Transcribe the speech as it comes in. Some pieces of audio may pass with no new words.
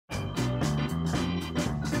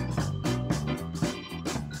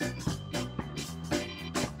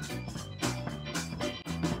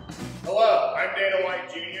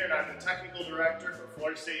I'm the technical director for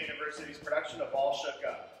Florida State University's production of All Shook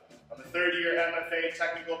Up. I'm a third-year MFA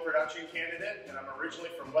technical production candidate, and I'm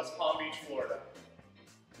originally from West Palm Beach, Florida.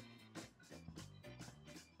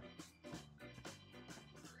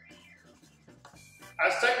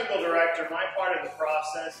 As technical director, my part of the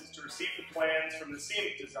process is to receive the plans from the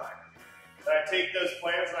scenic designer. Then I take those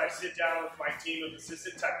plans and I sit down with my team of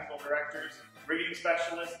assistant technical directors, rigging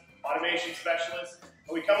specialists, automation specialists,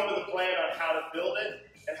 and we come up with a plan on how to build it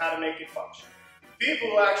and how to make it function. The people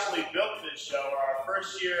who actually built this show are our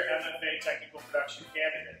first-year MFA technical production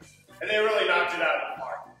candidates, and they really knocked it out of the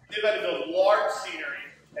park. They've had to build large scenery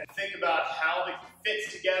and think about how it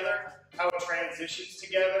fits together, how it transitions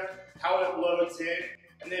together, how it loads in,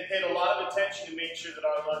 and they paid a lot of attention to make sure that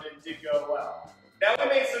our load-in did go well. Now, we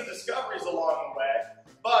made some discoveries along the way,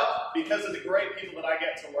 but because of the great people that I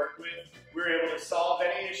get to work with, we were able to solve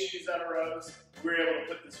any issues that arose. We were able to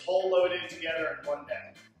put this whole load-in together in one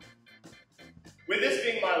day. With this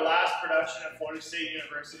being my last production at Florida State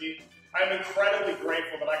University, I'm incredibly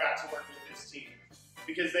grateful that I got to work with this team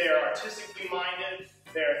because they are artistically minded,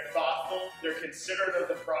 they are thoughtful, they're considerate of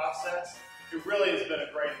the process. It really has been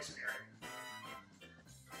a great experience.